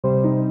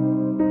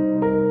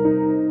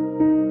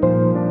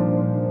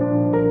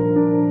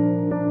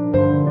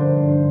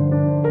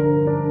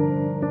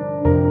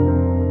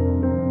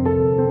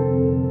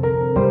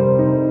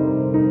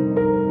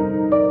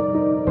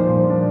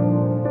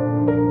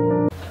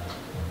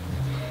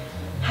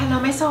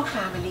Hello my soul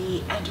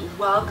family, and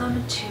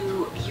welcome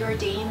to your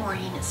daily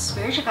morning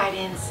spiritual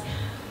guidance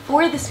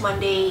for this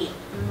Monday,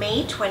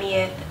 May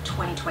 20th,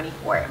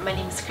 2024. My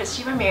name is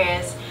Christy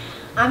Ramirez.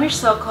 I'm your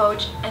soul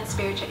coach and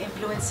spiritual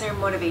influencer,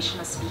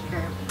 motivational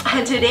speaker.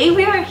 And today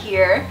we are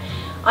here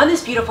on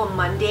this beautiful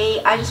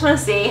Monday. I just want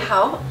to say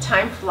how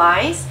time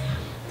flies.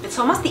 It's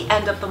almost the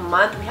end of the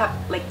month. We have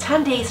like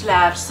 10 days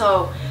left.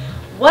 So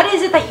what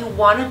is it that you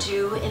want to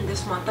do in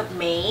this month of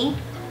May?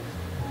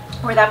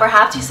 Or that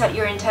perhaps you set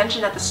your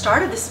intention at the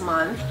start of this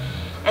month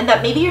and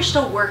that maybe you're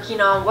still working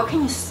on? What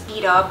can you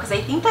speed up? Because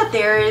I think that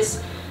there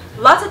is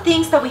lots of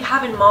things that we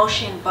have in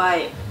motion,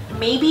 but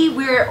maybe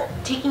we're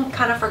taking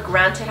kind of for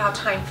granted how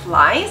time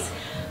flies.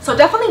 So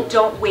definitely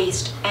don't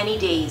waste any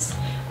days.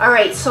 All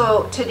right,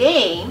 so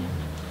today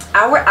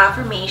our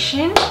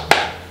affirmation,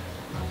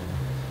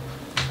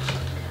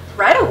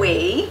 right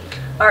away,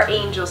 our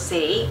angels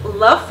say,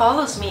 love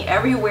follows me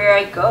everywhere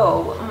I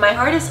go. My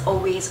heart is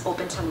always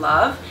open to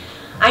love.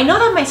 I know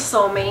that my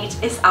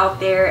soulmate is out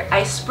there.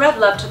 I spread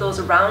love to those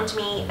around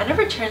me and it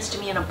returns to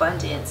me in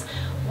abundance.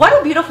 What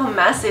a beautiful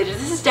message.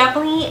 This is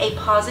definitely a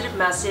positive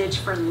message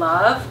for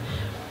love,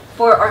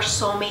 for our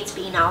soulmates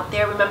being out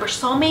there. Remember,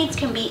 soulmates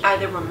can be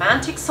either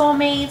romantic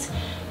soulmates,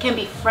 can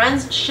be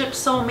friendship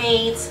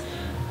soulmates,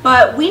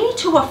 but we need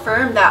to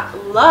affirm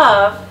that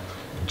love,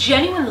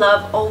 genuine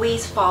love,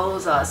 always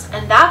follows us.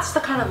 And that's the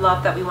kind of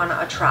love that we want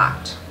to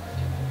attract.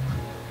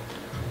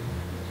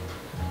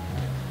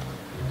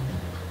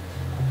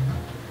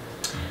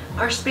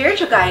 Our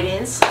spiritual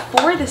guidance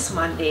for this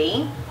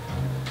Monday,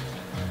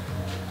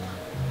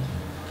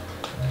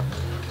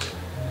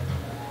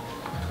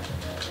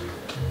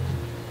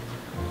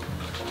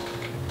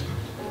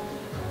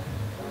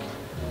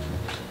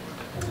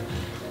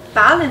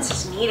 balance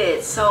is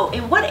needed. So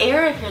in what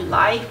area of your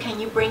life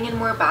can you bring in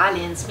more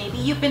balance? Maybe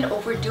you've been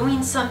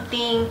overdoing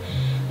something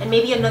and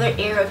maybe another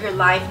area of your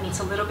life needs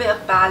a little bit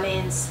of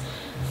balance.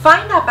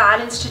 Find that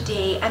balance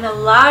today and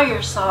allow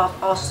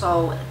yourself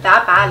also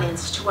that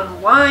balance to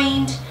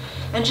unwind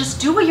and just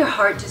do what your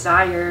heart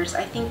desires.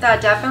 I think that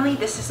definitely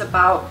this is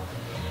about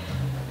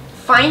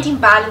finding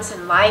balance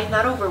in life,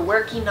 not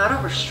overworking, not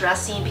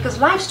overstressing, because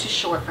life's too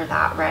short for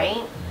that,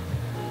 right?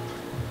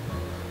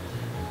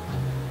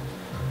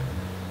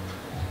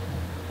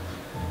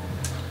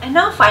 And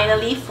now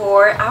finally,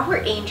 for our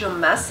angel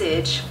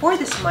message for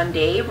this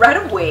Monday,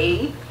 right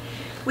away,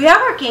 we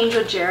have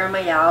Archangel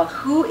Jeremiah,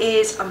 who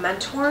is a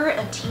mentor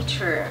and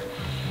teacher.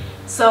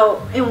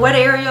 So in what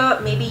area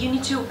maybe you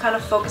need to kind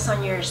of focus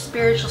on your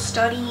spiritual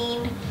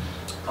studying,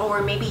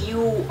 or maybe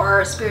you are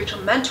a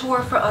spiritual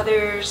mentor for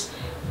others.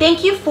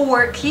 Thank you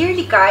for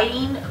clearly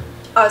guiding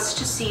us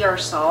to see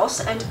ourselves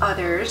and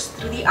others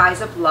through the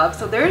eyes of love.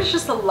 So there's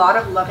just a lot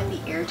of love in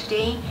the air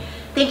today.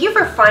 Thank you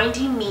for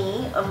finding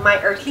me, my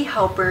earthly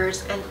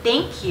helpers, and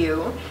thank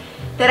you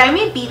that I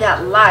may be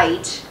that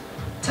light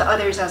to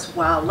others as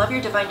well. Love your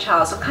divine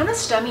child. So kind of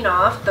stemming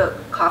off the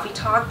coffee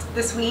talk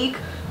this week,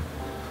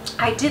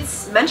 I did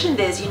mention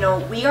this, you know,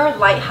 we are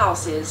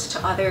lighthouses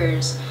to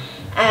others,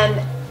 and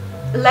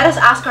let us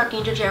ask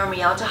Archangel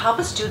Jeremiah to help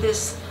us do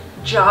this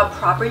job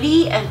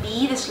properly and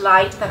be this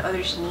light that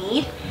others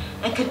need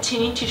and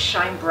continue to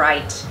shine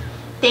bright.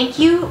 Thank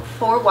you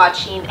for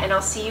watching, and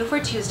I'll see you for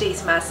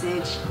Tuesday's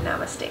message.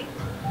 Namaste.